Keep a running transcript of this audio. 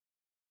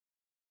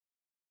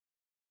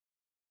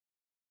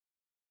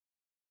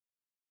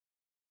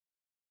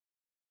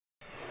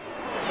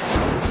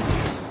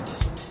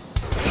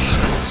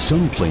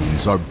Some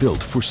planes are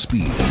built for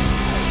speed,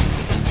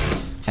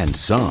 and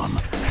some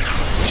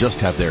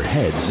just have their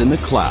heads in the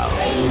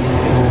clouds.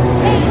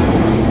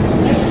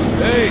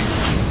 Hey!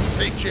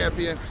 Hey,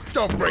 champion,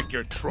 don't break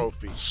your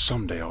trophy.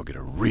 Someday I'll get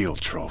a real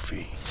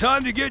trophy. It's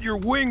time to get your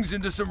wings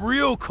into some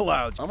real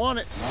clouds. I'm on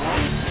it.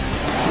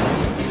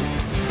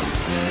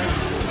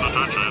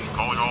 Attention,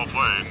 calling all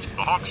planes.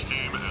 The Hawks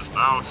team is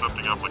now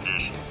accepting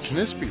applications. Can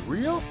this be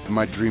real?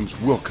 My dreams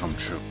will come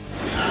true.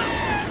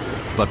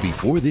 But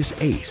before this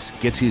ace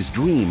gets his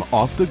dream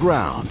off the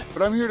ground,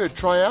 But I'm here to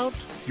try out.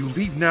 You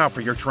leave now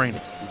for your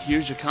training.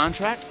 Here's your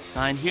contract,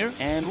 sign here,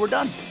 and we're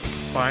done.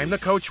 Find the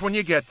coach when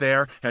you get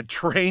there and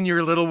train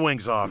your little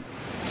wings off.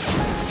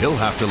 he'll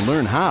have to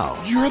learn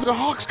how You're the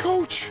Hawks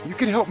coach. You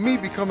can help me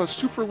become a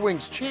Super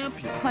Wings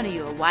champion. What are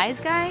you, a wise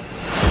guy?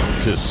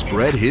 to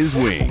spread his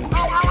wings.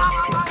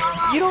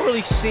 You don't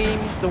really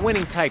seem the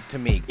winning type to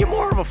me. You're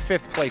more of a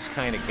fifth place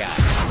kind of guy.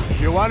 If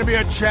you want to be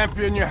a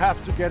champion, you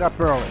have to get up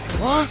early.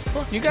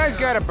 What? You guys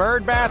got a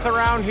bird bath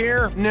around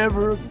here?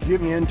 Never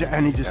give in to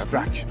any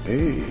distraction.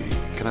 Hey,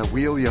 can I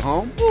wheel you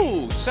home?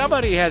 Ooh,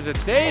 somebody has a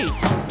date.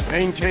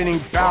 Maintaining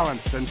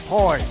balance and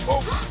poise.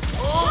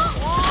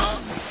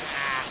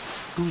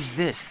 Who's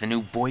this, the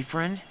new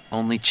boyfriend?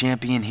 Only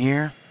champion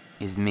here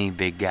is me,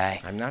 big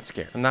guy. I'm not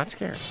scared. I'm not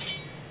scared.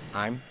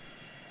 I'm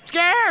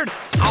scared!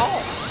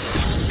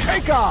 Oh!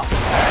 Take off!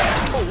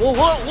 Whoa,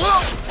 whoa,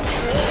 whoa!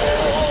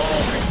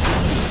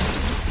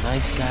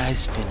 Nice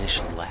guys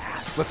finish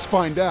last. Let's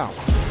find out.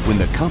 When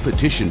the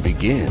competition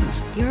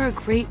begins, You're a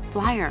great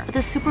flyer, but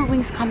the Super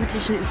Wings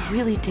competition is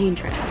really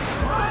dangerous.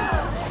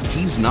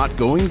 he's not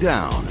going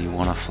down. You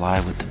wanna fly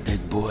with the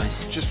big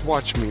boys? Just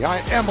watch me. I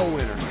am a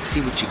winner. Let's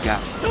see what you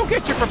got. Don't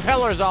get your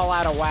propellers all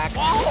out of whack.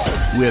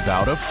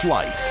 Without a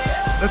flight.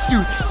 Let's do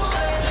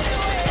this.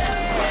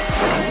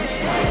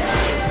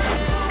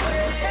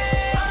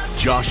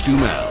 Josh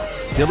Duhamel,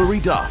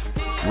 Hilary Duff,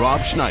 Rob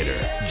Schneider,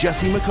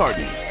 Jesse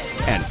McCartney,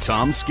 and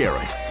Tom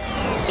Skerritt.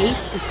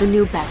 Ace is the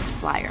new best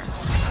flyer.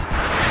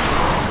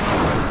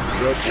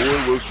 That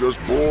boy was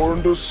just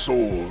born to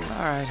soar. All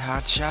right,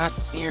 hotshot,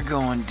 you're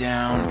going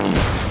down.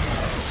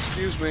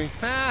 Excuse me.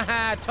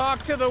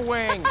 Talk to the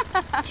wing.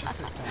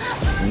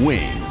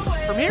 Wings.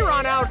 From here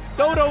on out,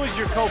 Dodo is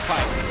your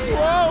co-pilot.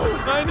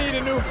 Whoa, I need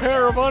a new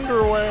pair of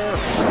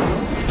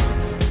underwear.